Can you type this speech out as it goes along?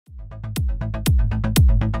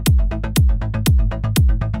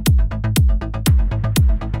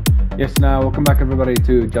Yes, now welcome back everybody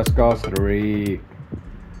to Just Cause 3.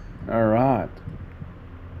 Alright.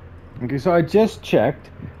 Okay, so I just checked.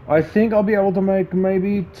 I think I'll be able to make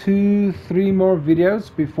maybe 2-3 more videos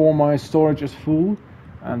before my storage is full.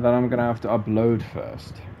 And then I'm gonna have to upload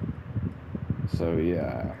first. So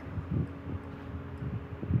yeah.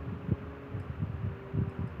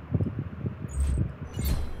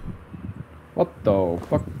 What the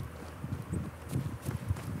fuck?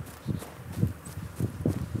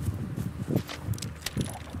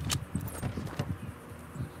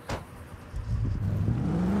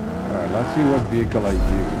 Alright, let's see what vehicle I used.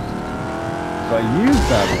 So I used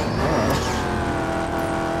that one. Alright.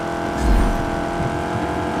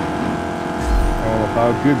 Oh, how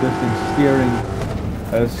good this thing's steering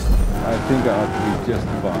is. I think I ought to be just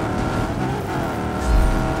fine.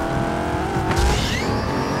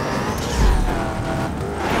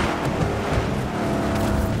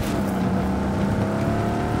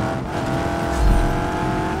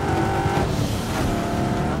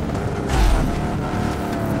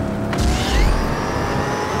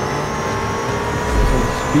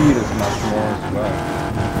 Speed is much more as well.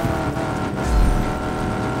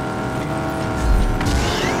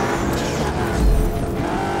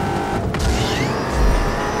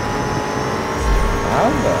 How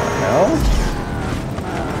the hell?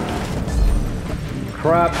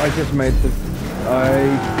 Crap, I just made this.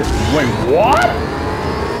 Wait, what?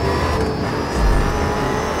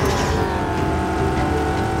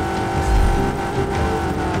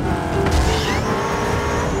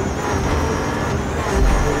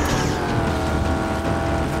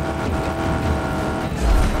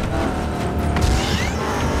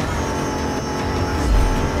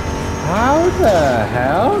 How the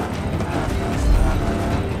hell?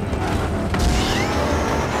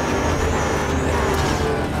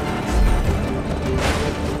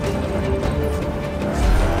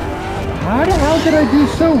 How the hell did I do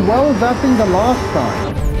so well with that thing the last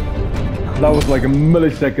time? That was like a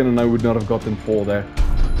millisecond and I would not have gotten 4 there.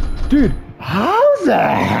 Dude, how the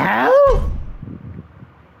hell?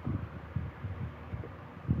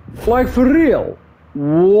 Like for real?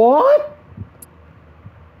 What?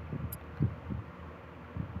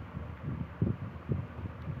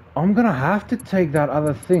 I'm gonna have to take that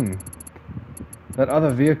other thing. That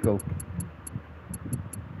other vehicle.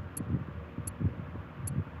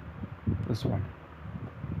 This one.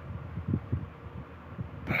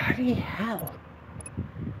 Bloody hell.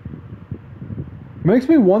 Makes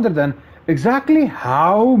me wonder then exactly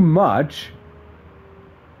how much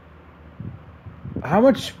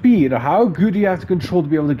speed or how good do you have to control to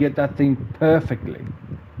be able to get that thing perfectly.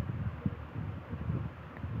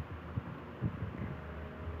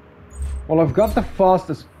 Well, I've got the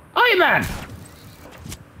fastest... Hey, man!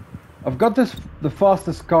 I've got the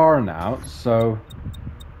fastest car now, so...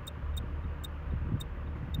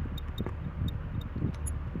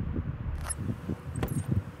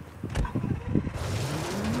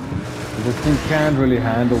 This thing can't really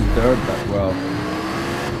handle dirt that well.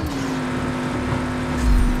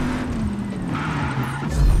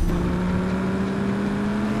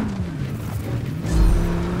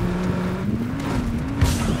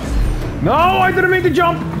 No, I didn't mean to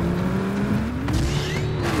jump!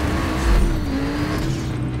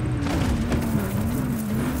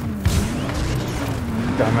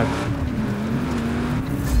 Damn it.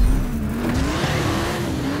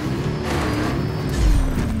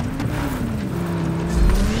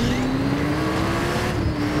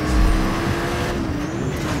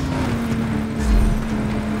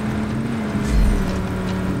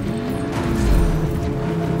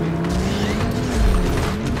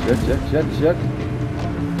 Shit.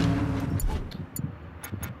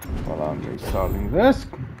 Well, I'm restarting this.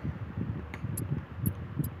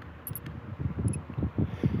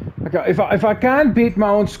 Okay, if I can't beat my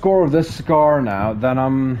own score of this car now, then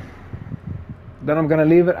I'm gonna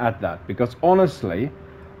leave it at that. Because honestly,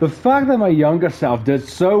 the fact that my younger self did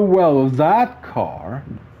so well with that car,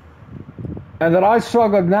 and that I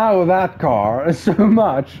struggled now with that car so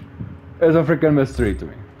much, is a freaking mystery to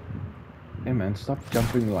me. Hey man, stop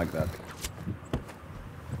jumping like that.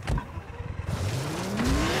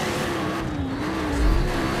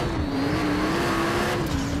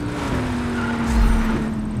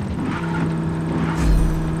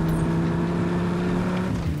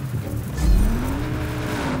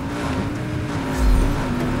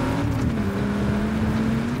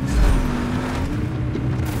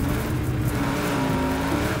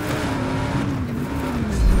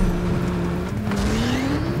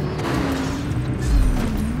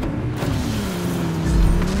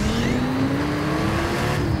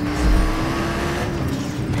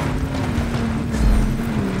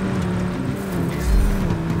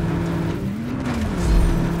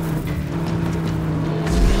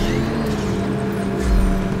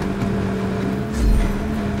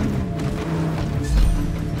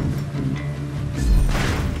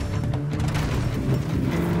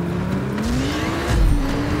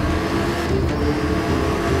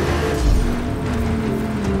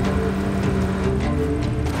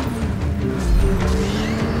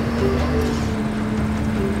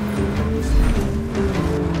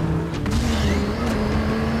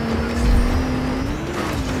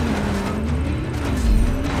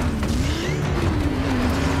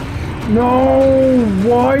 No!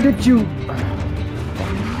 Why did you...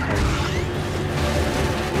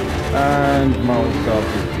 And myself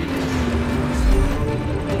is beat.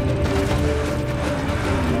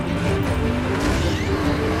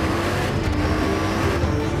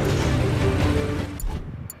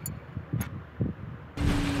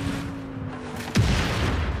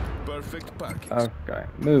 Perfect parking. Okay,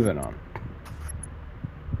 moving on.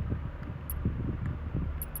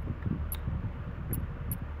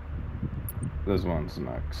 This one's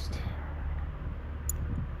next.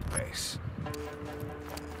 Nice.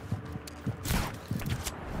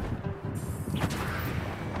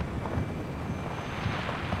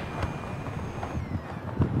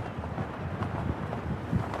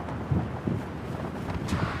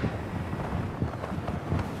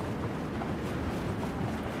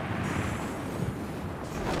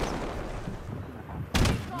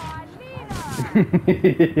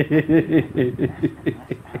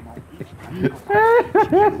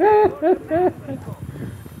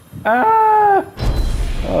 Ah!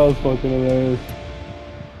 That was fucking hilarious.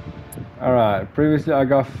 Alright, previously I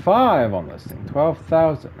got 5 on this thing,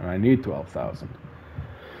 12,000, and I need 12,000.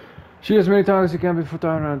 Shoot as many times as you can before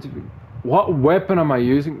time around TV. What weapon am I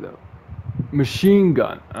using though? Machine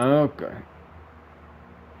gun, okay.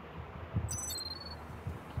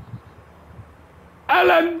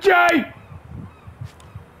 LMJ!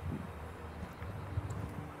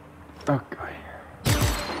 Okay.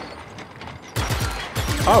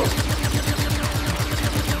 Oh!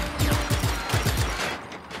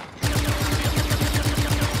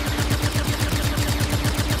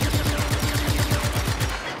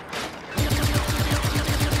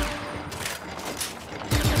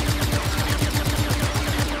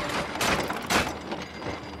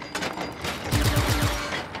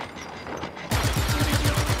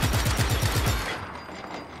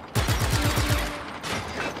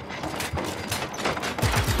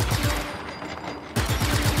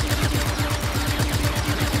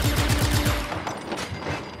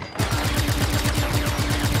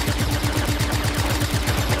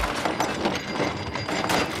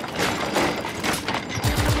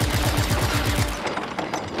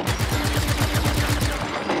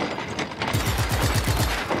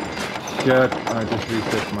 Shit, I just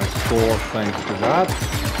reset my score thanks to that.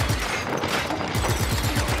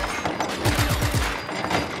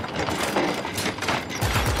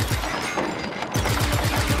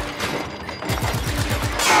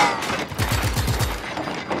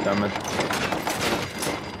 Damn it.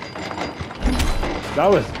 That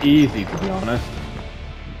was easy, to be honest.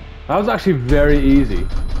 That was actually very easy.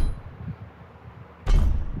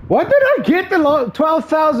 What did I get the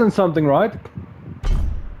 12,000 something, right?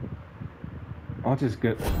 I'll just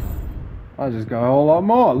get a whole lot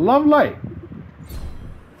more. Lovely.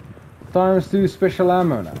 ×2 special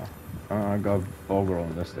ammo now. I got Vulgar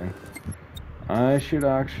on this thing. I should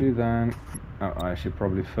actually then... Oh, I should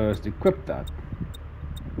probably first equip that.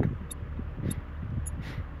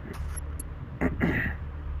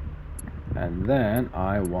 And then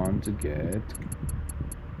I want to get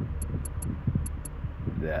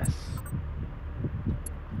this.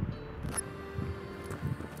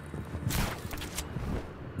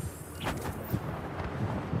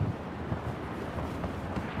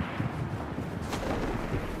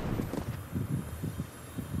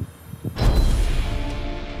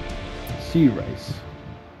 Sea race.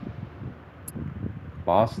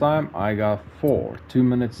 Last time I got 4, 2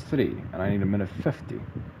 minutes 3, and I need 1:50.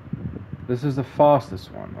 This is the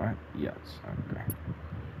fastest one, right? Yes, okay.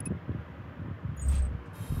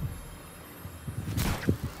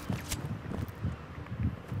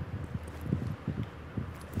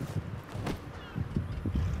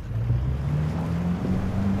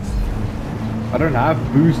 I don't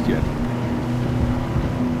have boost yet.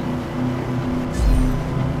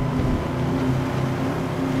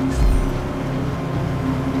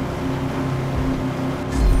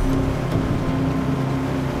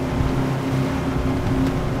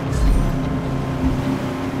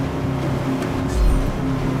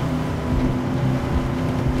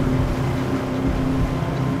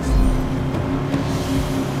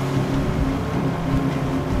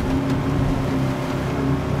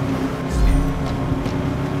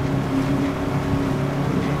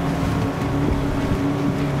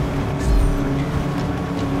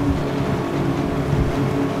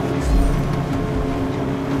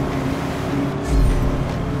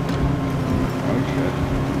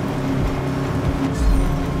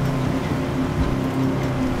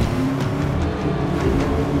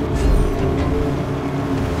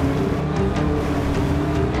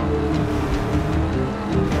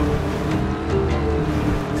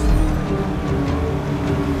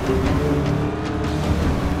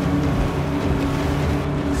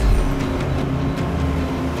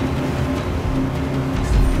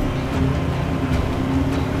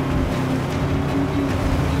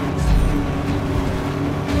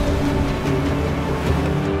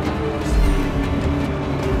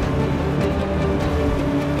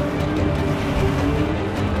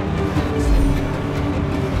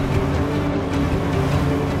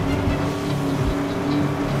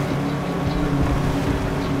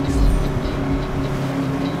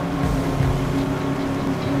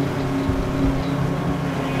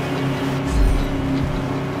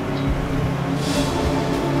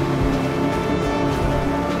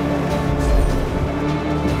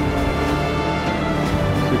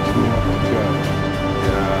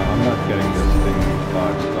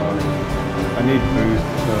 I need boost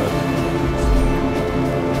first.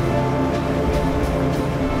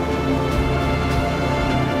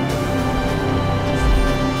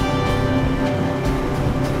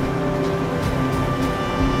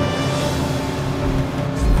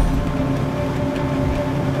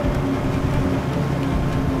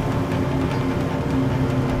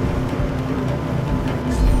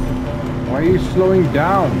 Why are you slowing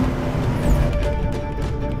down?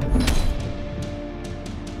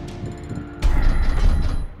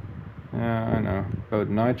 Yeah, I know. Code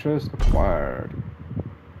nitrous acquired.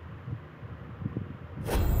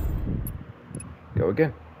 Go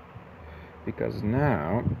again. Because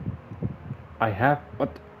now I have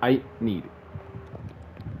what I need.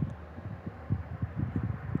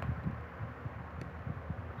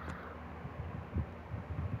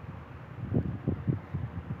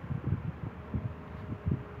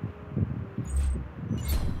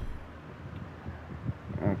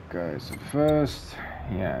 Okay, so first,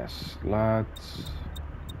 yes, let's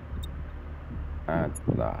add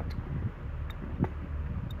that.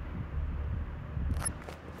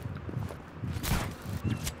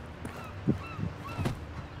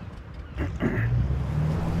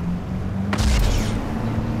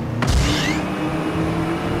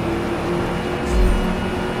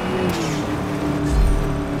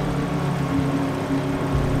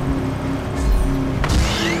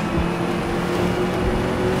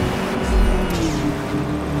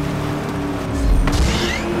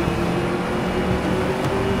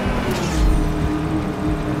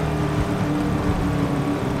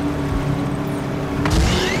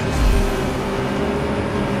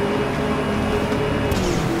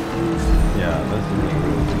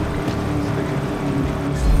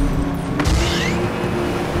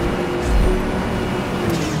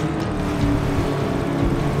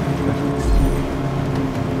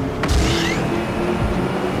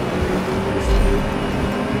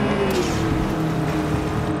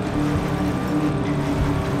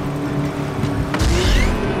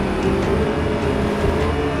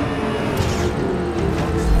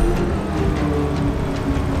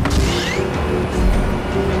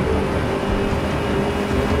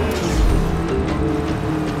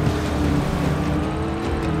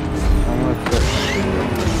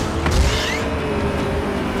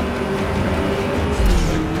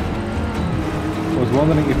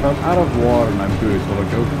 Wondering if I'm out of water and I'm boost, will I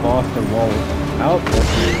go faster while out or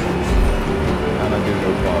and I do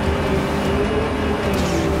go faster.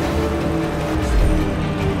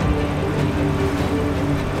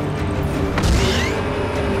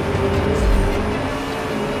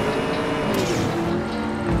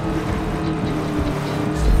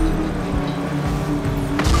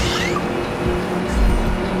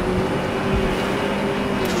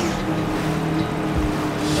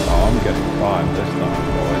 This time,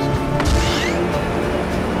 boys.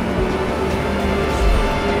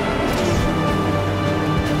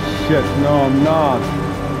 Shit, no, I'm not.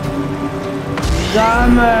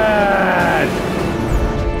 Damn it!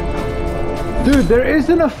 Dude, there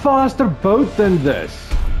isn't a faster boat than this.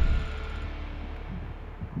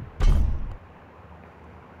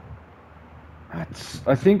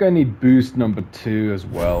 I think I need boost number 2 as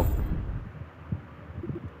well.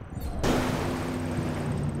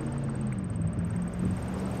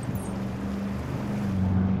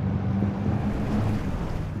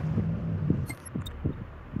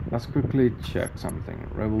 Let's quickly check something.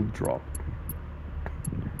 Rebel drop.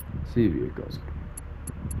 Sea vehicles.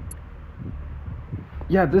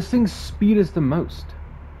 Yeah, this thing's speed is the most.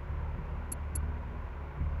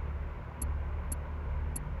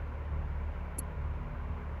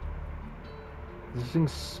 This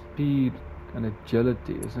thing's speed and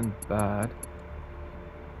agility isn't bad.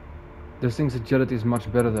 This thing's agility is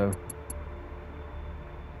much better though.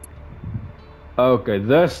 Okay,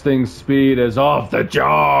 this thing's speed is off the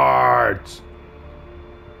charts!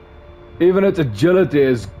 Even its agility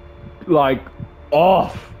is, like,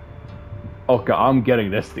 off! Okay, I'm getting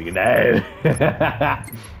this thing now.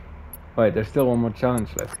 Wait, there's still one more challenge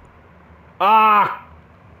left. Ah!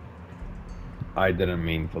 I didn't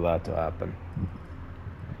mean for that to happen.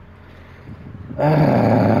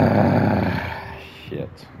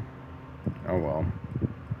 Shit. Oh well.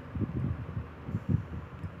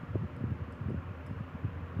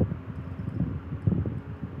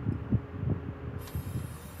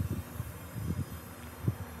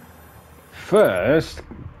 First,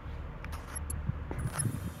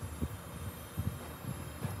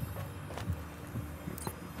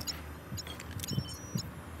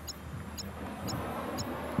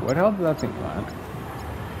 what hell did that thing land?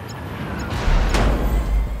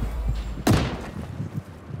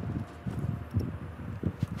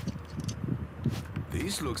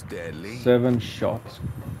 This looks deadly. 7 shots.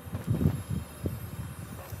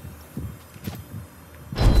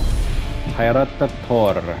 Hayrata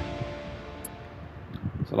Torre.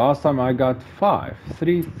 So last time I got 5.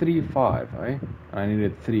 3, 3, 5, eh? And I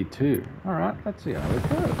needed 3, 2. Alright, let's see how it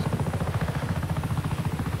goes.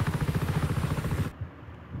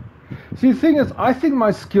 See, the thing is, I think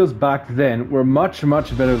my skills back then were much,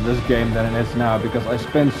 much better with this game than it is now because I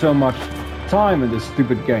spent so much time in this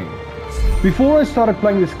stupid game. Before I started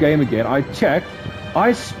playing this game again, I checked.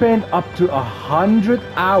 I spent up to 100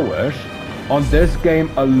 hours on this game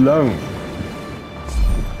alone.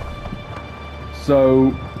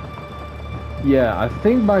 So, yeah, I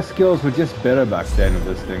think my skills were just better back then with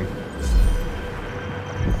this thing.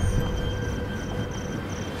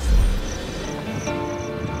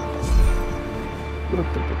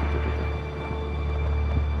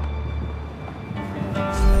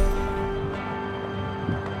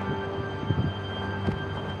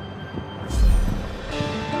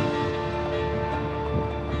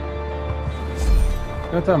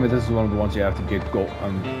 Don't tell me this is one of the ones you have to get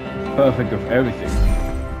perfect of everything.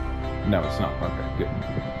 No, it's not. Okay, good.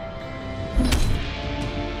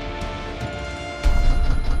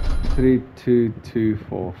 3, 2, 2,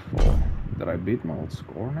 4, 4. Did I beat my old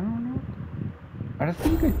score now or not? I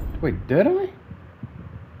think I... Wait, did I?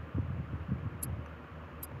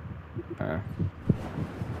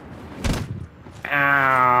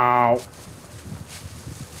 Ow!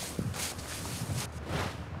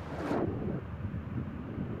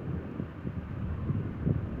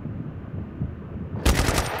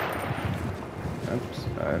 Oops,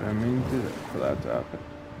 I didn't mean for that to happen.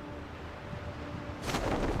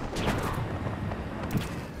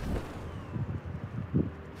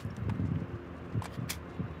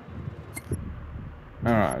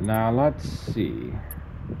 Alright, now let's see.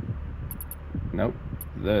 Nope,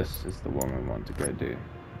 this is the one we want to go do.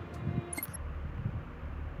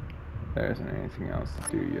 There isn't anything else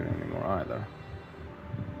to do here anymore either.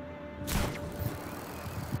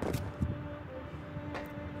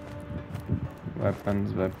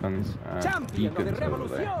 Weapons, beacons over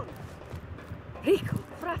there. Rico,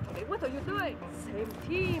 frate, what are you doing? Same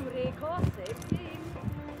team, Rico, same team.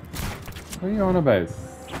 What are you on about?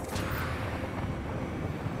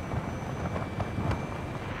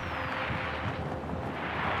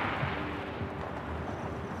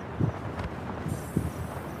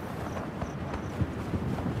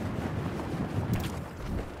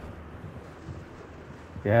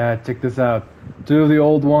 Yeah, check this out. 2 of the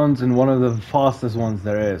old ones and one of the fastest ones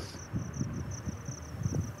there is.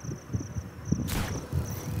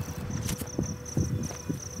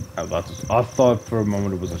 Oh, I thought for a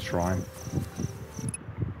moment it was a shrine.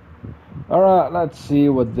 Alright, let's see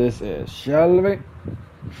what this is, shall we?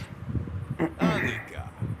 Annika,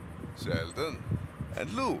 Sheldon, and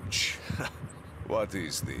Luch. What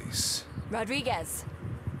is this? Rodriguez.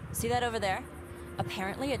 See that over there?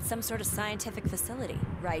 Apparently it's some sort of scientific facility,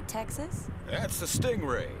 right, Texas? That's the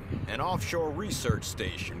Stingray, an offshore research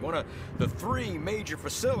station, one of the 3 major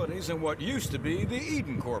facilities in what used to be the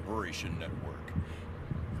Eden Corporation network.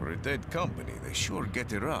 For a dead company, they sure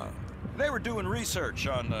get around. They were doing research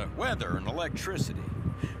on weather and electricity.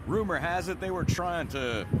 Rumor has it they were trying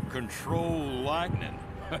to control lightning.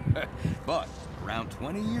 But around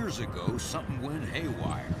 20 years ago, something went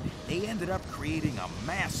haywire. They ended up creating a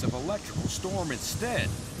massive electrical storm instead.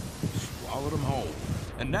 Swallowed them whole.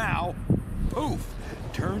 And now, poof,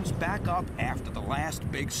 turns back up after the last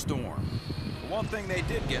big storm. The one thing they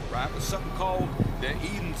did get right was something called the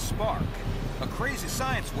Eden Spark. A crazy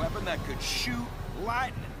science weapon that could shoot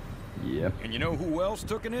lightning. Yep. And you know who else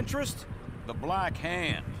took an interest? The Black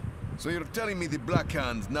Hand. So you're telling me the Black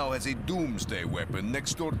Hand now has a doomsday weapon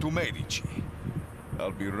next door to Medici?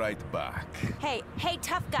 I'll be right back. Hey,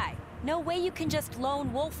 tough guy. No way you can just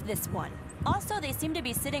lone wolf this one. Also, they seem to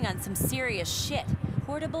be sitting on some serious shit.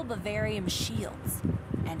 Portable Bavarium shields.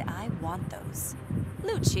 And I want those.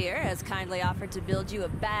 Luch here has kindly offered to build you a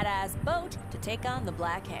badass boat to take on the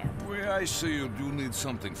Black Hand. Well, I say you do need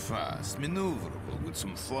something fast, maneuverable, with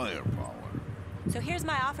some firepower. So here's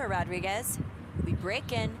my offer, Rodriguez. We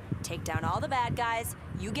break in, take down all the bad guys,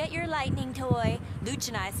 you get your lightning toy, Luch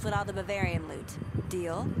and I split all the Bavarian loot.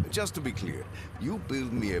 Deal? Just to be clear, you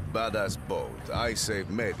build me a badass boat, I save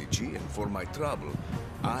Medici, and for my trouble,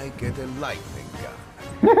 I get a lightning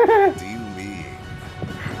gun. Deal me in.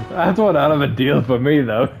 That's one out of a deal for me,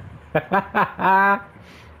 though.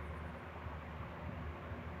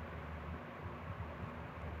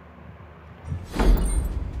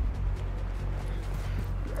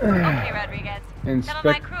 Okay, Rodriguez. Some of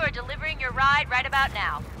my Inspect. crew are delivering your ride right about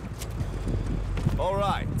now. All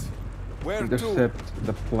right. Where to? intercept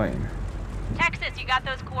the plane. Texas, you got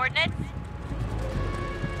those coordinates?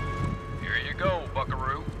 Here you go,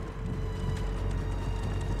 buckaroo.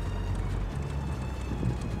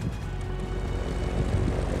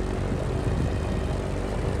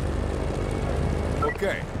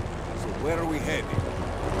 Okay, so where are we heading?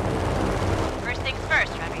 First things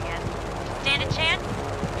first, Rodriguez. Stand a chance?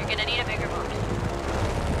 You're gonna need a bigger boat.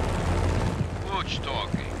 Butch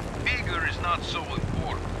talking. Bigger is not so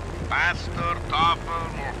important. Faster,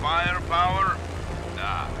 tougher, more firepower?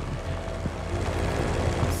 Nah.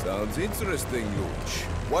 Sounds interesting, Luch.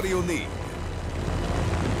 What do you need?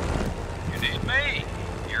 You need me.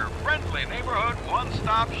 Your friendly neighborhood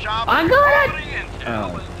one-stop shop. I got it! Quality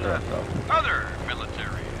intel Oh, and other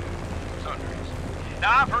military sundries.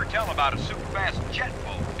 Now, I've heard tell about a super-fast jet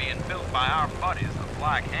boat being built by our buddies, the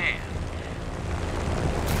Black Hand.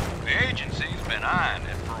 The agency's been eyeing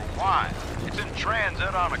it for a while. It's in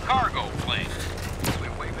transit on a cargo plane. We'll be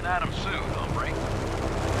waving at them soon, hombre.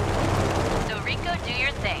 So Rico, do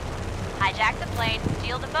your thing. Hijack the plane,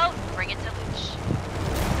 steal the boat, bring it to Luch.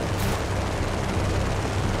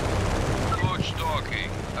 Butch talking.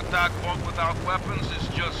 Attack boat without weapons is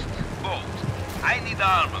just boat. I need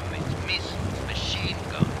armament, missiles, machine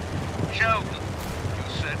gun. Sheldon, you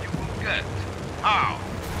said you will get. How?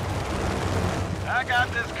 I got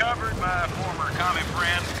this covered, my former commie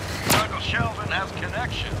friend. Uncle Sheldon has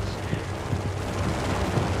connections.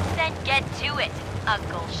 Then get to it,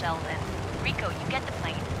 Uncle Sheldon. Rico, you get the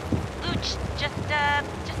plane. Luch, just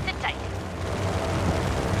sit tight.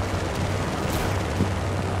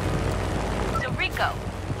 So Rico,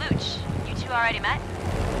 Luch, you two already met?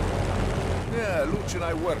 Yeah, Luch and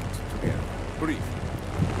I worked together. Briefly.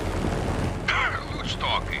 Who's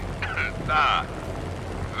talking? Nah,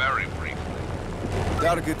 very briefly.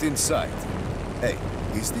 Target in sight. Hey,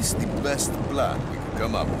 is this the best plan we could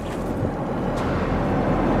come up with?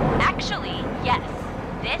 Actually, yes.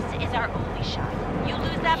 This is our only shot. You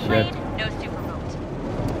lose that plane, no superboat.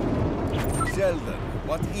 Sheldon,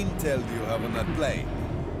 what intel do you have on that plane?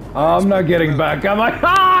 I'm not getting back. I'm like,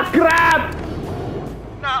 ah, crap!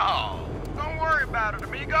 No, don't worry about it,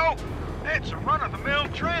 amigo. It's a run-of-the-mill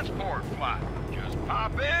transport flight. Just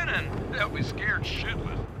pop in and they'll be scared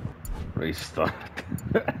shitless. Restart.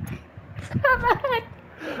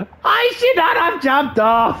 I should not have jumped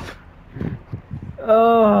off!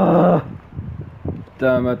 Oh,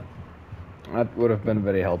 damn it. That would have been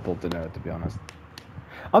very helpful to know, to be honest.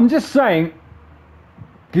 I'm just saying,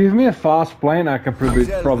 give me a fast plane, I can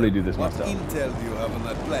probably do this myself. What intel do you have on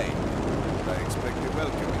that plane? I expect you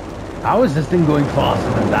welcome. How is this thing going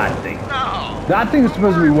faster than that thing? No. That thing's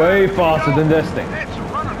supposed to be way faster than this thing. It's a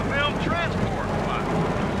run-of-the-mill transport flight.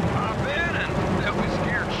 Pop in and they'll be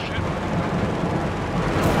scared shitless.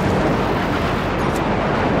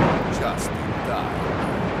 Just in time.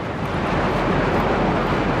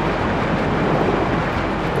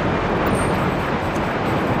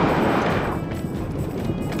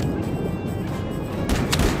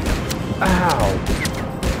 Ow!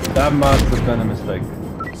 That must have been a mistake.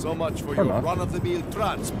 So much for Or your not. run-of-the-mill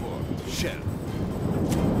transport, Shell.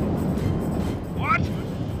 What?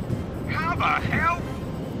 How the hell?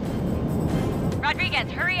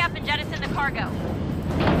 Rodriguez, hurry up and jettison the cargo.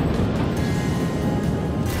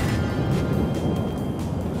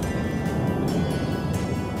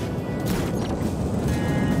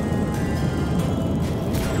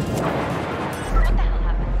 What the hell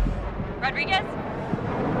happened? Rodriguez?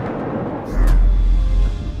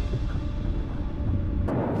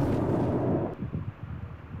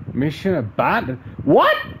 Mission abandoned.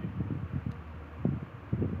 What?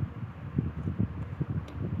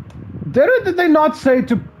 Did they not say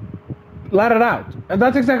to let it out? And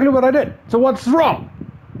that's exactly what I did. So what's wrong?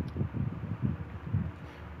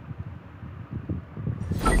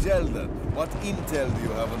 Sheldon, what intel do you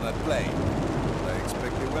have on that plane? I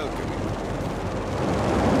expect you welcome.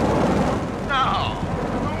 No.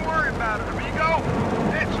 Don't worry about it, amigo.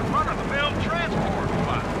 It's a run-of-the-mill transport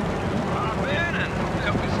flight. Just pop in and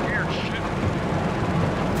they'll be scared shitless.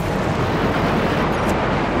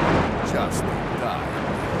 Just in time.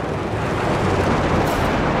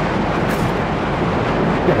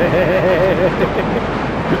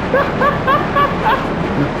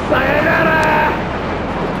 Sayonara!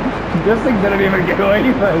 This thing didn't even get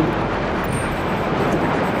away from.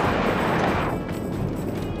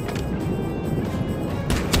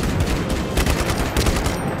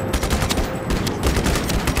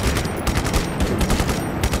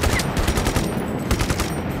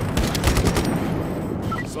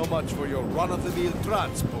 So much for your run-of-the-mill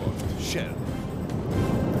transport, Shell.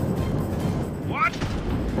 What?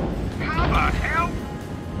 How the hell?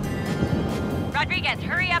 Rodriguez,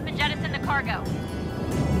 hurry up and jettison the cargo.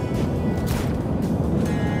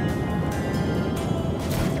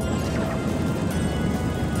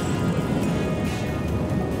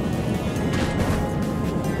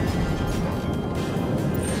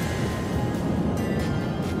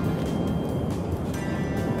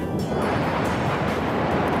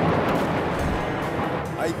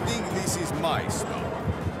 I think this is my stop.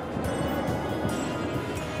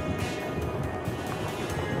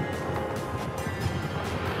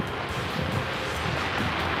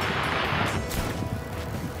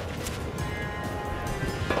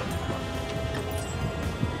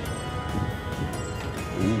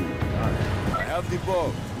 I have the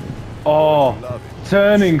boat. Oh, Love it.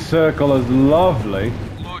 turning circle is lovely.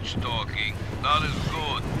 Much talking. That is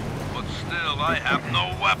good. But still, I have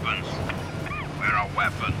no weapons. Where are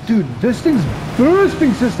weapons? Dude, this thing's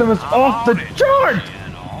boosting system is off the chart!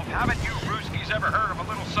 Haven't you Brewskis ever heard of a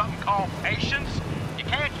little something called patience? You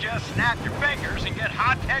can't just snap your fingers and get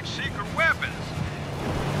high-tech secret weapons.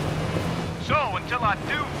 So, until I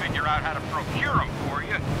do figure out how to procure them for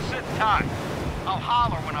you, sit tight. I'll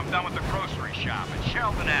holler when I'm done with the grocery shop and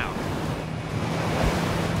Sheldon out.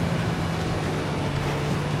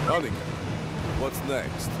 Cunningham, what's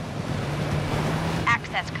next?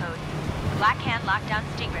 Access code. Black Hand locked down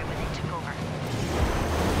Stingray when they took over.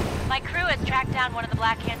 My crew has tracked down one of the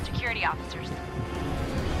Black Hand security officers.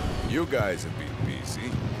 You guys have been busy.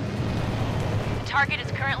 The target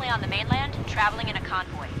is currently on the mainland, traveling in a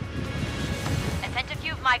convoy. I sent a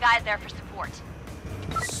few of my guys there for support.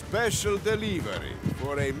 Special delivery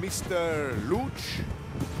for a Mr. Luch?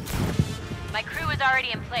 My crew is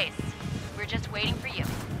already in place. We're just waiting for you.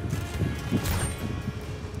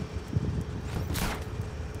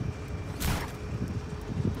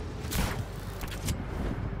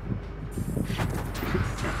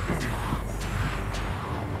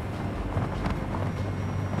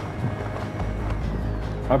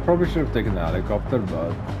 I probably should have taken the helicopter,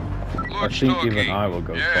 but I think even I will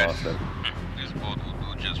go faster. This boat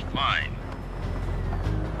will do just fine.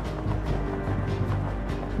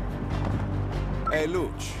 Hey,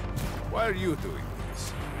 Luch, why are you doing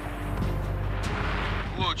this?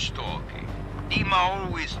 Much talking. Dima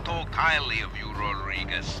always talked highly of you,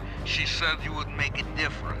 Rodriguez. She said you would make a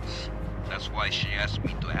difference. That's why she asked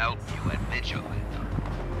me to help you at Vigilante.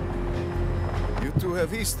 You two have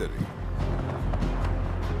history.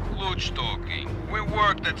 Luch talking. We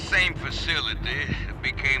worked at same facility,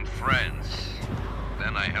 became friends.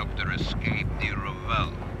 Then I helped her escape near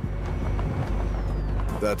Ravel.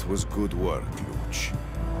 That was good work, Luch.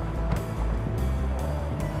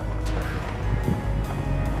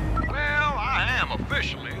 Well, I am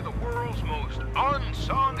officially the world's most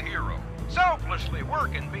unsung hero. Selflessly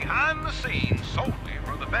working behind the scenes solely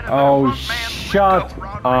for the benefit Oh, of frontman shut Rico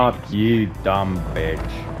up, Rodriguez. you dumb bitch.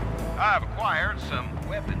 I've acquired some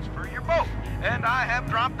weapons for your boat, and I have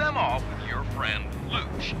dropped them off with your friend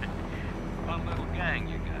Luch. Fun little gang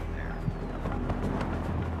you got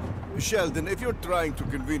there. Sheldon, if you're trying to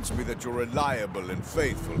convince me that you're reliable and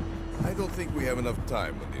faithful, I don't think we have enough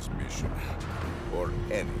time on this mission. Or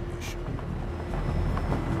any mission.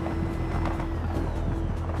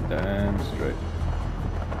 Damn straight.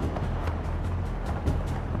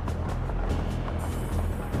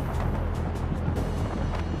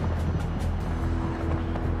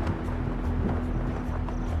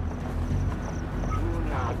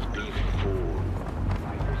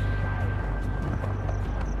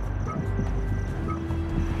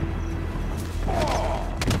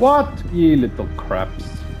 What, ye little craps?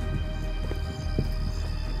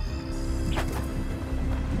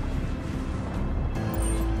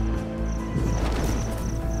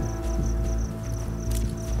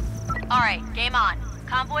 Alright, game on.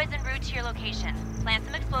 Convoy's en route to your location. Plant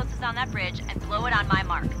some explosives on that bridge and blow it on my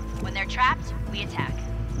mark. When they're trapped, we attack.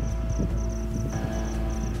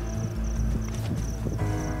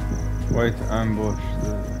 Wait, ambush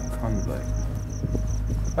the convoy.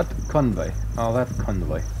 What convoy? Oh, that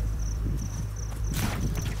convoy.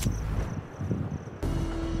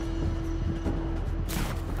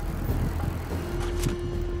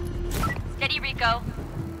 Steady, Rico.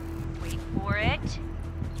 Wait for it.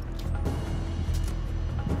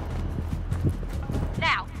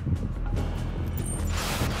 Now.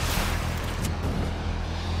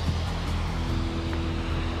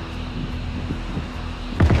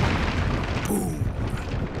 Boom.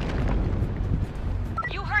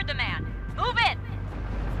 You heard the man. Move in.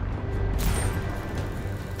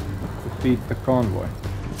 Defeat the convoy.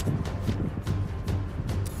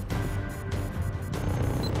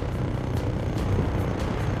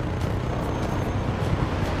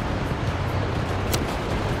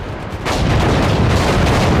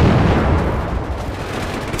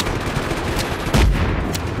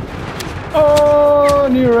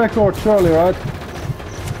 record, surely, right?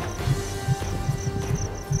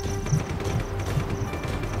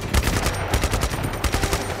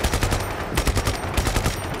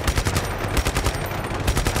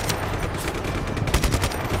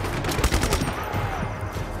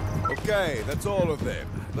 Okay, that's all of them.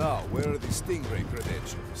 Now, where are the Stingray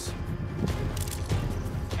credentials?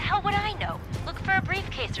 The hell would I know? Look for a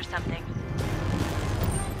briefcase or something.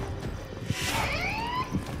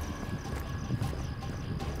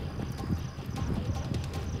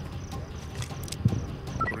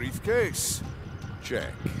 Briefcase?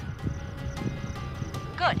 Check.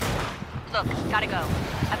 Good. Look, gotta go.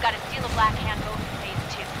 I've got to steal a Black Hand boat in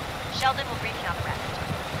phase 2. Sheldon will brief you on the rest.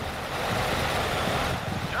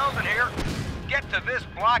 Sheldon here. Get to this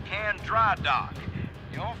Black Hand dry dock.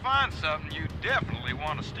 You'll find something you definitely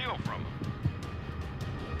want to steal from them.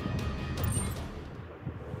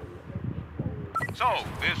 So,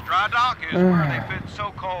 this dry dock is where they fit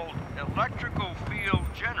so-called electrical field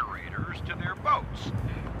generators to their boats.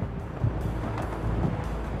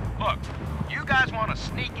 Look, you guys want to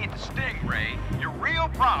sneak into Stingray, your real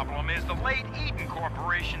problem is the late Eden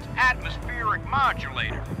Corporation's atmospheric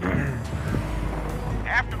modulator.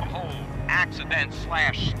 After the whole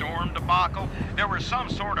accident/storm debacle, there was some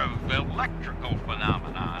sort of electrical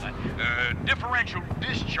phenomenon, a differential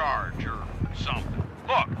discharge or something.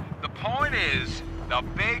 Look, the point is, the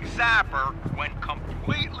big zapper went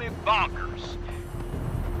completely bonkers.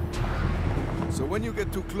 So when you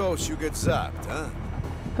get too close, you get zapped, huh?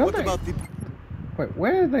 Don't What they- about the... Wait,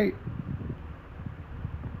 where are they?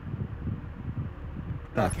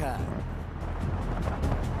 Black Hand?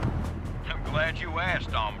 I'm glad you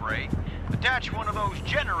asked, hombre. Attach one of those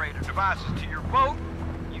generator devices to your boat,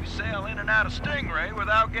 you sail in and out of Stingray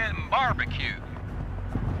without getting barbecued.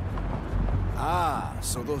 Ah,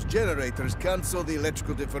 so those generators cancel the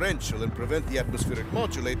electrical differential and prevent the atmospheric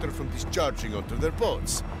modulator from discharging onto their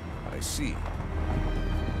boats. I see.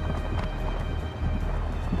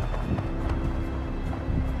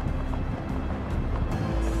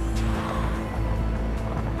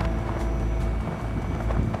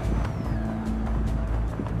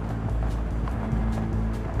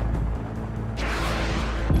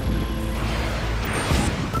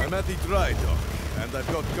 I'm at the dry dock, and I've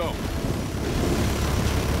got gum.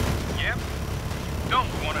 Yep. You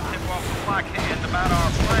don't want to tip off the Black Hand about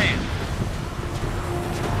our plan.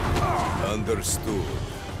 Understood.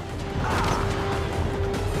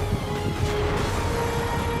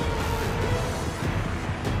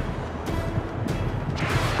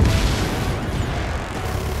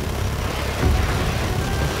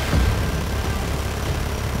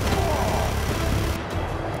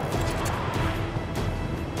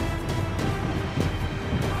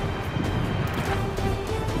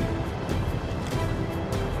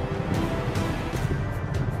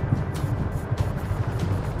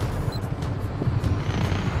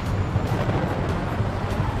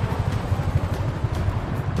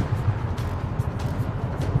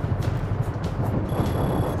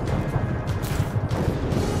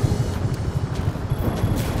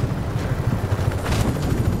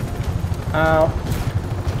 Ow.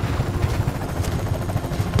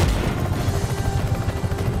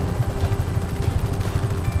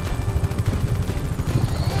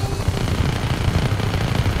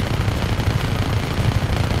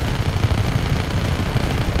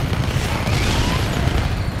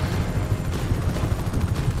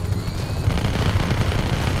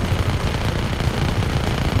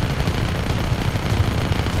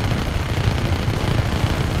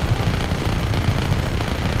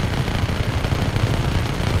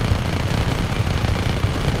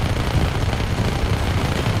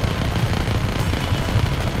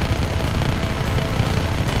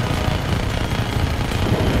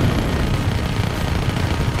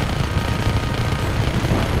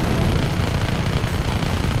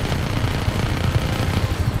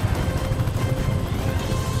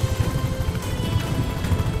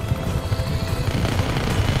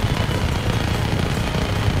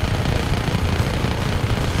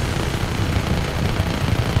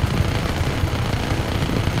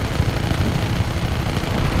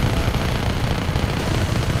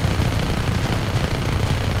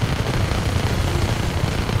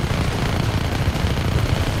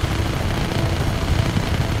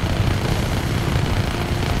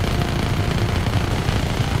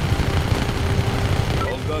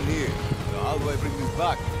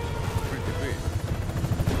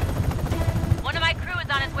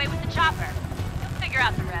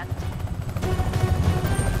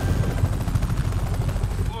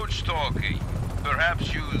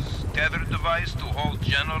 Perhaps use tether device to hold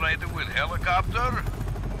generator with helicopter?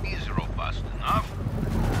 He's robust enough.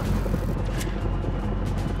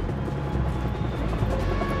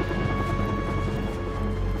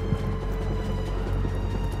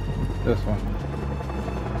 this one.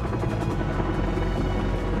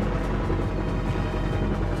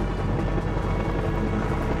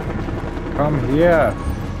 Come here.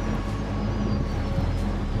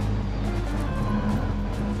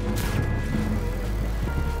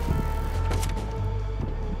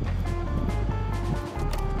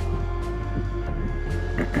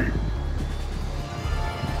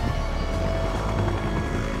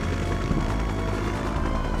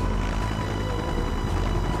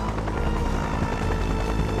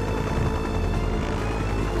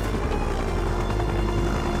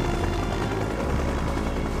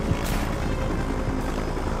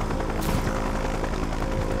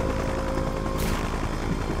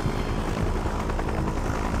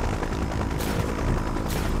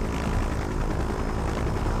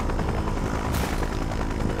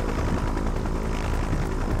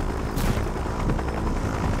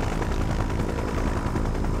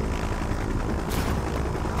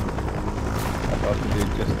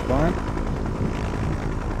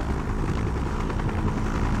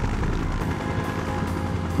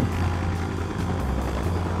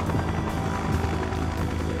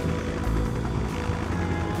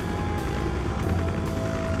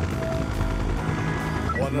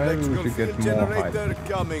 Maybe we should get more height. Generator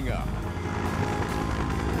coming up.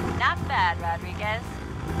 Not bad, Rodriguez.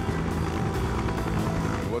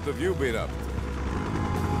 What have you been up to?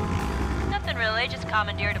 Nothing really, just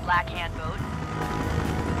commandeered a Black Hand boat.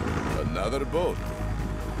 Another boat.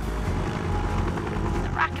 The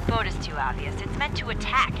rocket boat is too obvious. It's meant to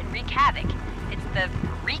attack and wreak havoc. It's the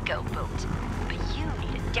Rico boat. But you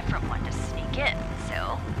need a different one to sneak in,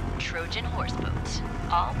 so Trojan horse boat.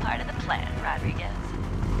 All part of the plan, Rodriguez.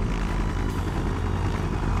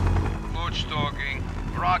 Butch talking.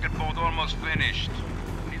 Rocket boat almost finished.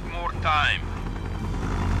 Need more time.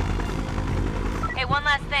 Hey, one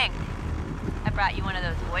last thing. I brought you one of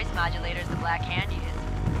those voice modulators the Black Hand used.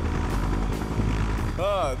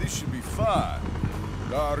 Ah, this should be fun.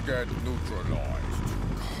 Target neutralized.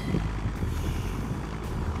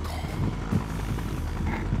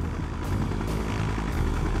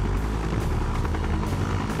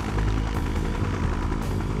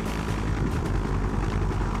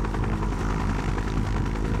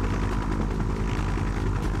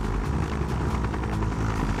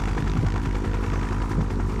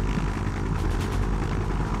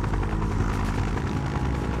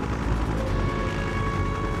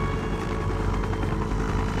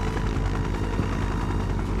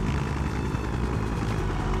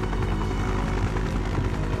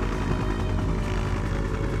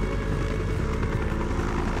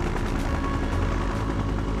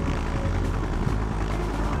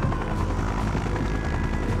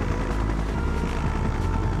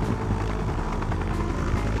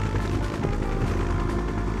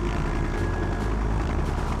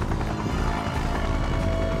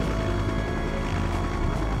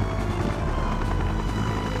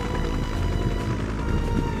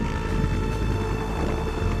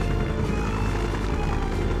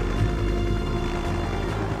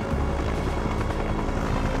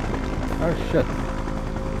 Oh shit.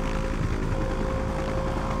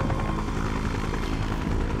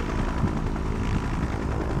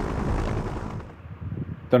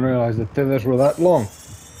 Didn't realize the tethers were that long.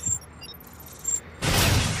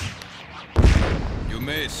 You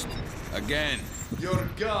missed. Again. Your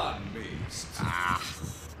gun missed. Ah,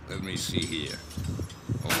 let me see here.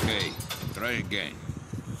 Okay, try again.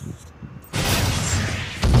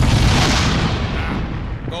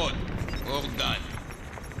 Good. Well done.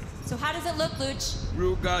 So how does it look, Luch?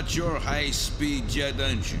 You got your high-speed jet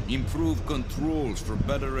engine, improved controls for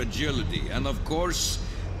better agility, and of course,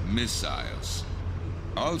 missiles.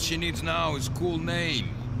 All she needs now is a cool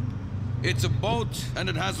name. It's a boat, and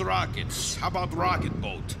it has rockets. How about rocket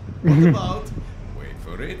boat? What about, wait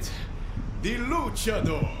for it, the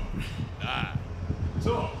Luchador? Ah.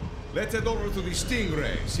 So, let's head over to the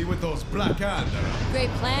Stingray, see what those Black Hand are.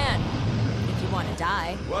 Great plan. If you want to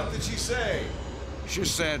die. What did she say? She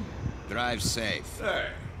said, drive safe. Hey,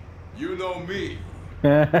 you know me.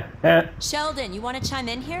 Sheldon, you want to chime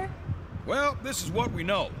in here? Well, this is what we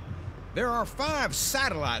know. There are 5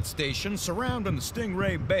 satellite stations surrounding the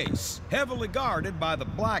Stingray base, heavily guarded by the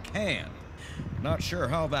Black Hand. Not sure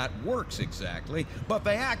how that works exactly, but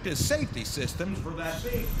they act as safety systems for that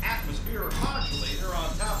big atmospheric modulator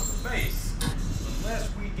on top of the base. Unless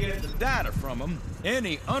we get the data from them,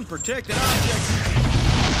 any unprotected object...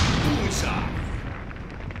 Suicide!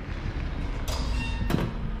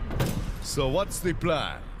 So what's the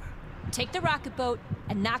plan? Take the rocket boat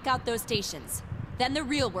and knock out those stations. Then the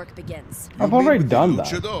real work begins. I've already done that.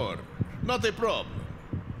 Luchador. Not a problem.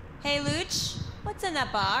 Hey, Luch, what's in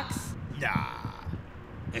that box? Nah.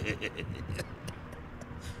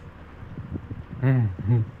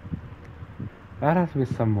 That has me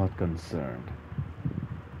somewhat concerned.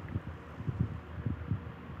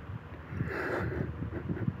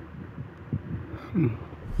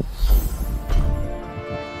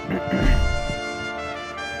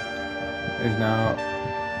 There's now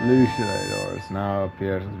Lucidators now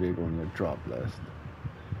appears as vehicle on your drop list.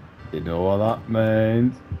 You know what that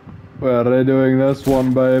means? We're redoing this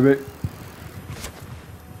one, baby.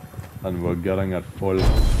 And we're getting it full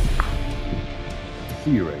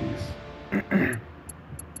series.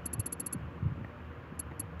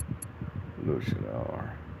 Lucidator.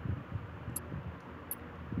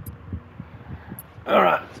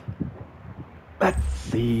 Alright. Let's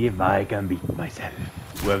see if I can beat myself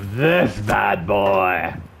with this bad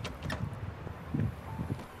boy.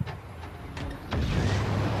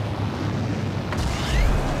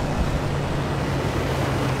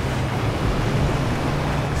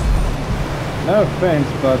 No offense,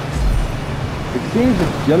 but it seems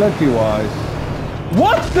agility-wise...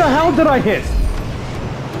 What the hell did I hit?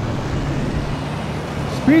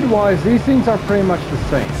 Speed-wise, these things are pretty much the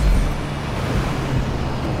same.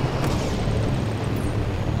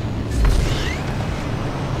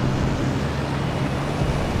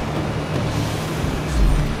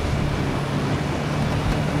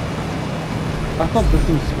 I thought this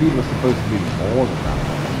thing's speed was supposed to be more than that.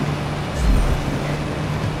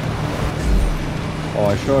 Oh,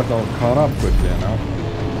 I sure it's all caught up quickly enough.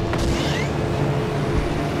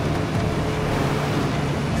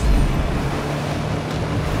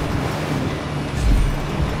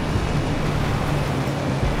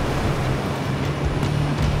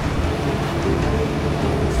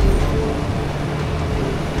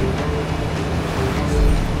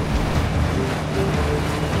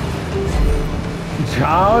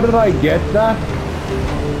 How did I get that?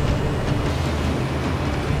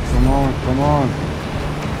 Come on, come on.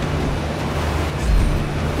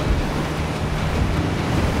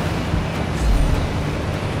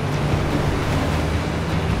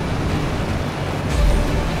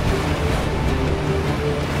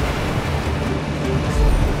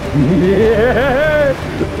 Yeah!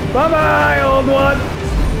 Bye-bye, old one!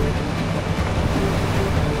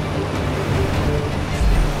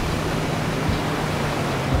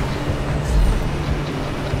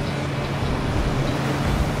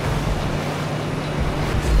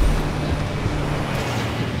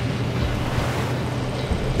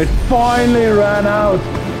 It finally ran out!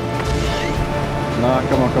 Nah,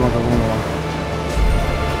 come on, come on, come on, come on.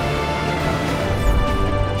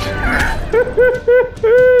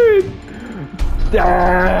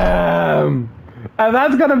 Damn! And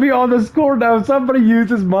that's gonna be on the score now. If somebody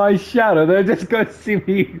uses my shadow, they're just gonna see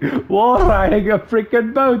me wall riding a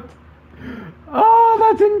freaking boat. Oh,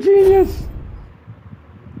 that's ingenious!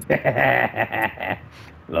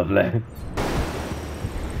 Lovely.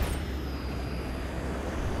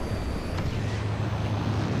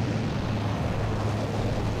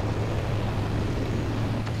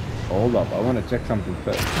 Hold up, I want to check something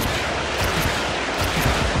first.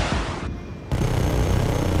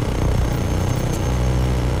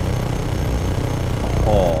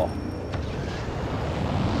 Oh.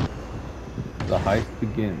 The heist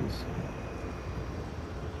begins.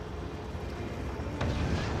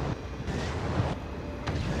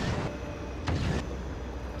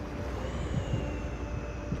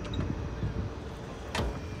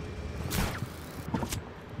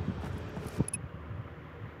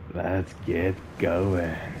 Let's get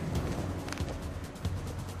going.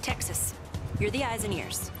 Texas, you're the eyes and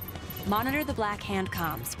ears. Monitor the Black Hand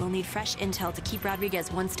comms. We'll need fresh intel to keep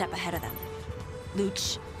Rodriguez one step ahead of them.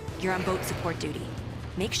 Luch, you're on boat support duty.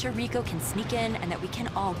 Make sure Rico can sneak in and that we can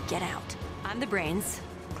all get out. I'm the brains,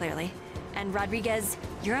 clearly. And Rodriguez,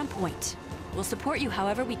 you're on point. We'll support you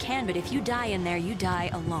however we can, but if you die in there, you die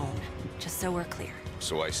alone. Just so we're clear.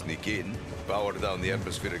 So I sneak in, power down the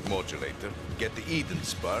atmospheric modulator, get the Eden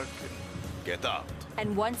spark, and get out.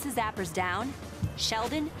 And once the zapper's down,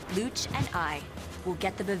 Sheldon, Luch, and I will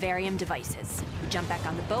get the Bavarium devices. We jump back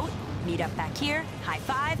on the boat, meet up back here, high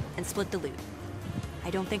five, and split the loot. I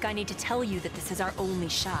don't think I need to tell you that this is our only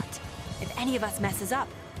shot. If any of us messes up,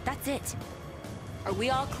 that's it. Are we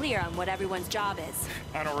all clear on what everyone's job is?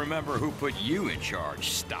 I don't remember who put you in charge,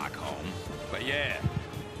 Stockholm. But yeah,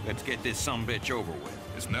 let's get this sumbitch over with.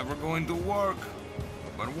 It's never going to work.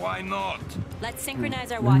 But why not? Let's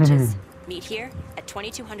synchronize our watches. Meet here at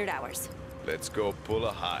 2200 hours. Let's go pull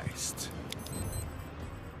a heist.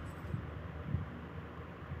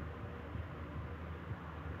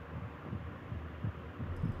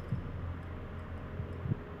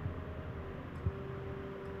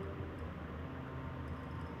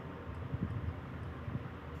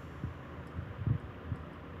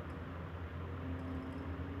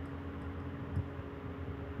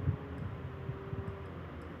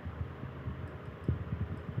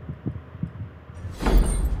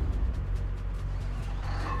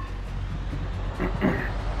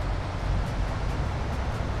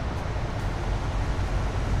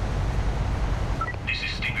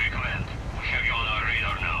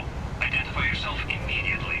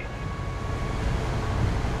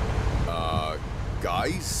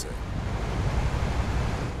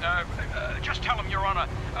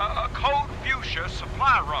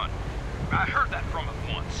 supply run. I heard that from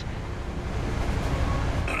him once.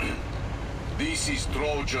 This is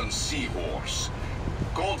Trojan Seahorse.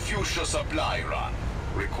 Code Fuchsia Supply Run.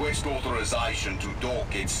 Request authorization to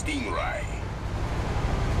dock at Stingray.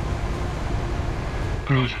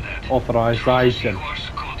 Roger that. Authorization. Seahorse,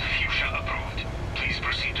 code Fuchsia approved. Please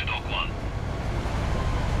proceed to Dock 1.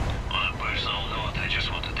 On a personal note, I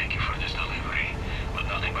just want to thank you for this delivery. But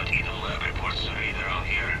nothing but Eden Lab reports to read around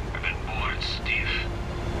here. I've been bored stiff.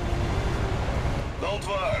 Don't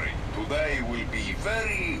worry. Today will be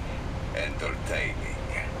very entertaining.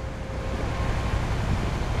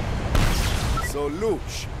 So,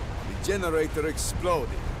 Luch, the generator exploded.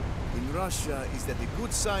 In Russia, is that a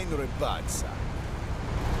good sign or a bad sign?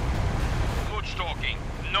 Luch talking.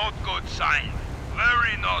 Not good sign.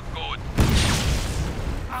 Very not good.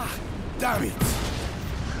 Ah, damn it!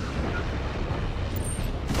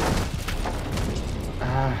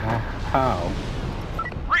 How?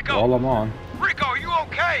 Rico! All I'm on. Rico, are you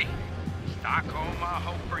okay? Stockholm, I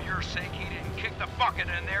hope for your sake he didn't kick the bucket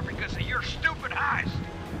in there because of your stupid heist.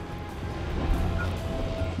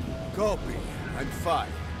 Copy. I'm fine.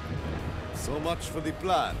 So much for the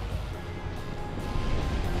plan.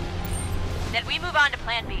 Then we move on to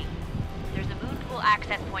Plan B. There's a moon pool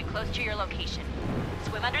access point close to your location.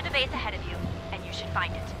 Swim under the base ahead of you, and you should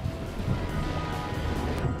find it.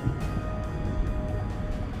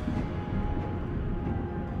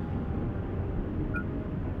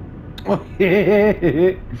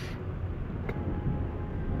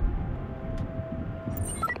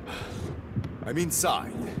 I'm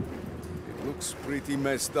inside. It looks pretty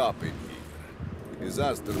messed up in here. The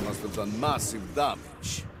disaster must have done massive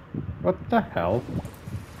damage. What the hell?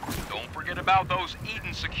 Don't forget about those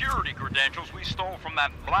Eden security credentials we stole from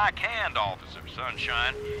that Black Hand officer,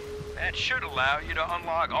 Sunshine. That should allow you to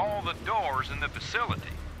unlock all the doors in the facility.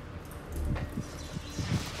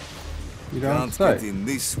 You don't Can't say. get in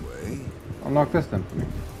this way. Unlock this then for me.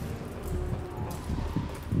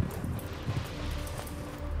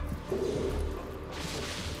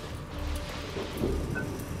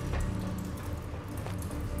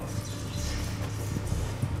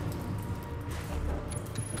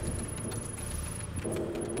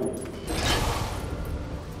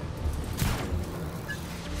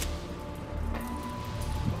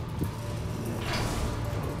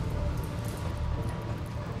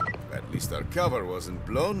 At least our cover wasn't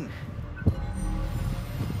blown.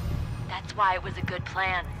 That's why it was a good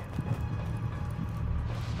plan.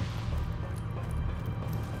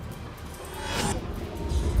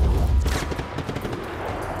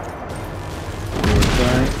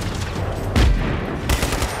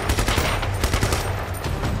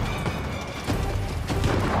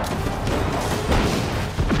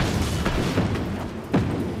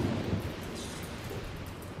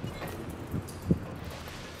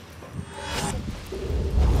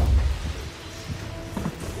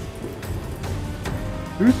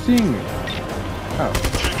 Who's seeing me? Oh.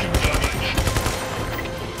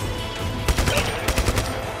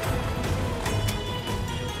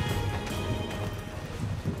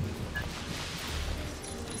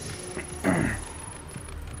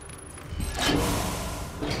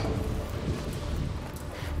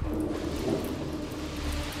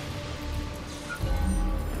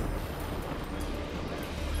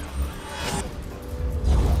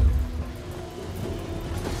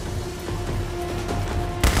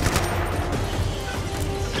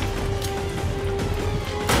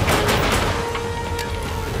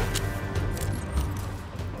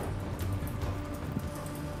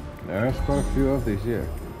 There's quite a few of these here.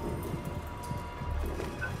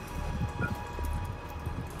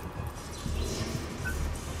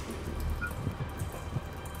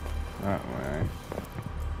 That way.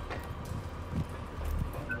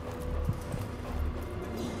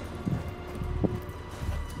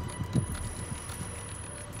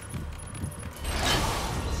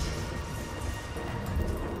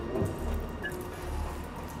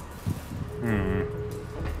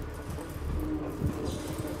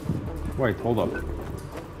 Wait, hold up.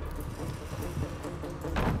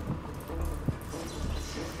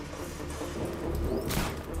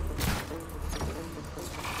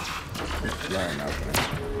 Right now,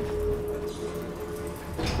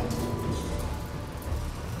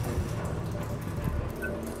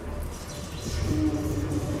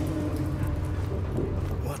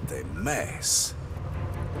 What a mess.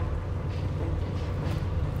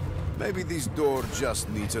 Maybe this door just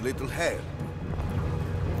needs a little help.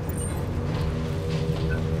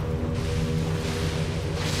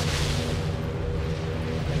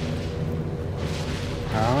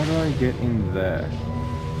 how do I get in there?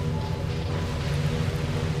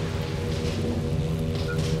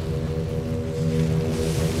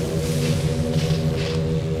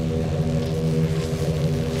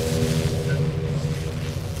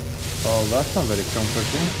 Well, that's not very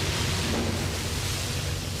comforting.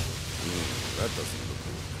 That doesn't look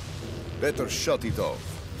good. Better shut it off.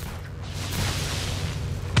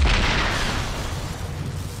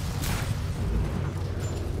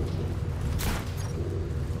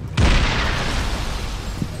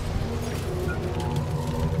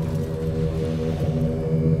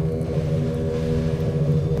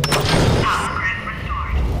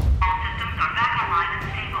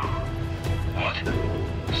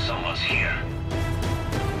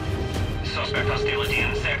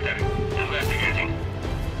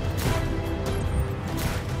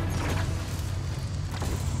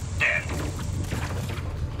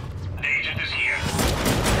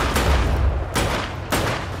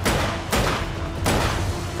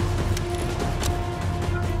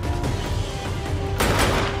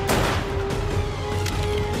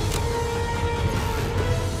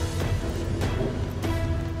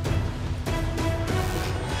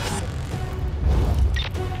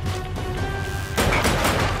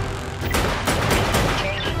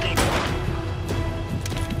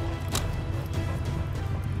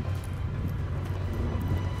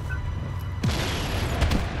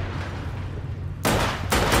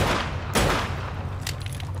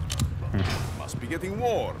 Getting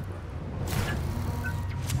warm.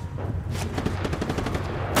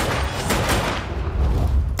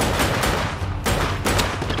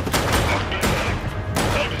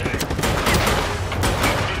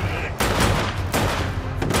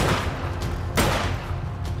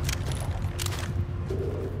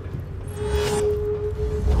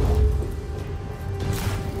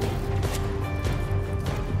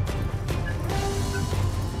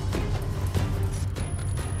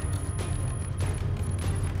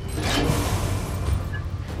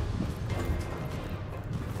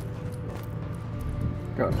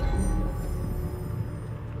 Good.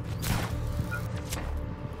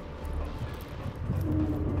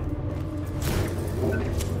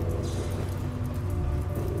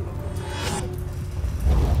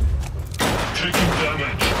 Taking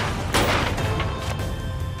damage.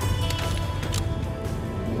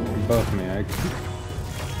 Both me, I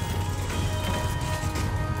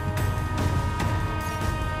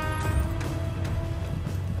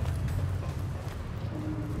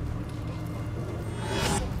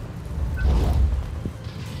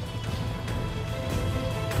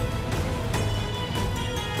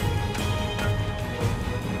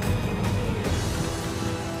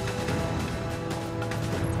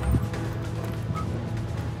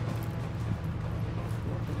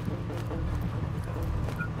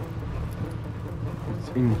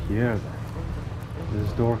in here then?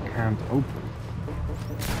 This door can't open.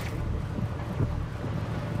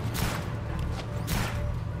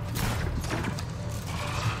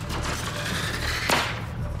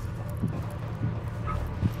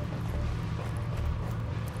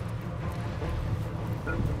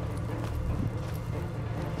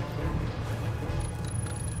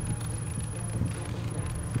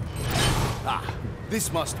 Ah,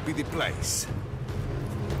 this must be the place.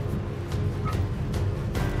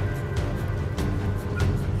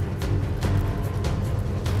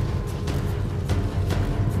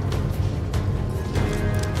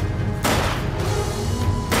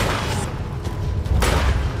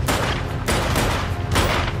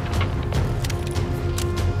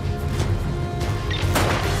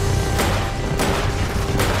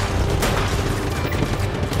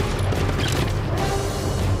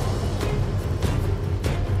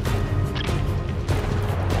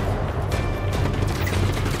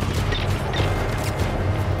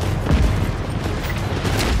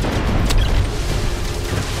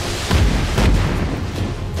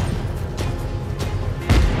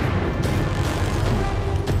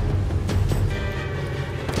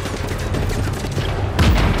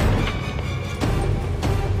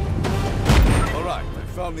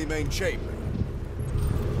 The main chamber.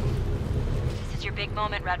 This is your big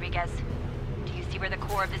moment, Rodriguez. Do you see where the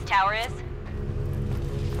core of this tower is?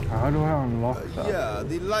 How do I unlock that? Yeah,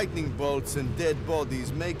 the lightning bolts and dead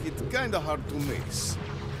bodies make it kinda hard to miss.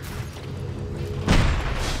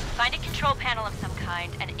 Find a control panel of some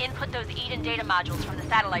kind and input those Eden data modules from the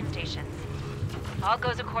satellite stations. If all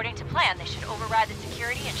goes according to plan, they should override the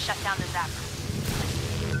security and shut down the zapper.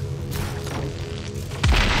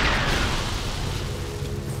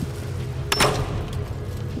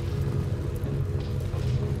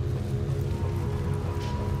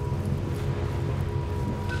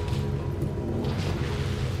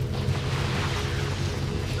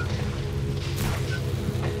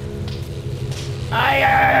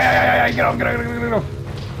 Get off, get off, get off, get off.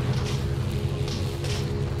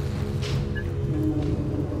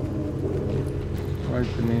 Right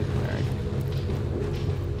beneath me.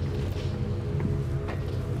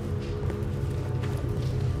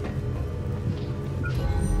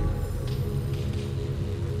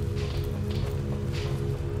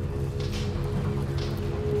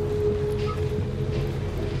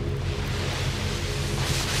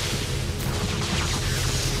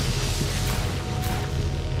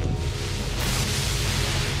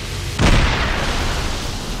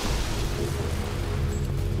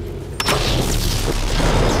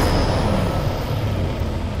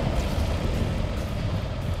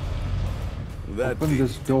 Open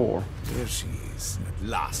this door. There she is, at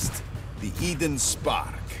last. The Eden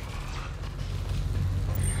Spark.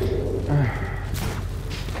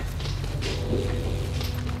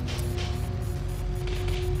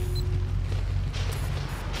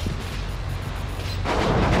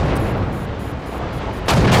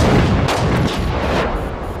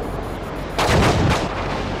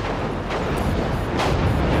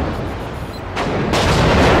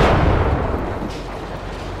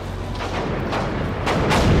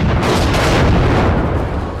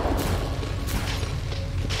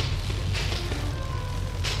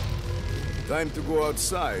 Time to go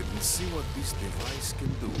outside and see what this device can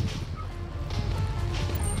do.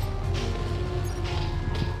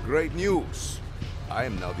 Great news! I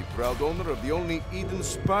am now the proud owner of the only Eden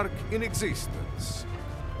Spark in existence.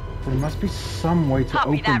 There must be some way to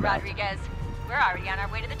Copy open that, that. Rodriguez. We're already on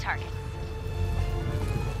our way to the target.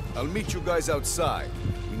 I'll meet you guys outside.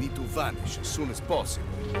 We need to vanish as soon as possible.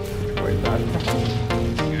 Wait, that.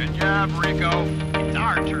 Good job, Rico. It's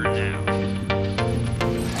our turn now.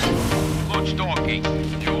 Load talking.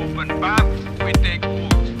 You open back, we take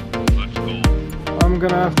wood. Let's go. I'm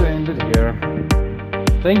gonna have to end it here.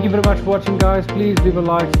 Thank you very much for watching, guys. Please leave a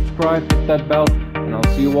like, subscribe, hit that bell, and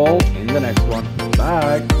I'll see you all in the next one.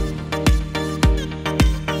 Bye!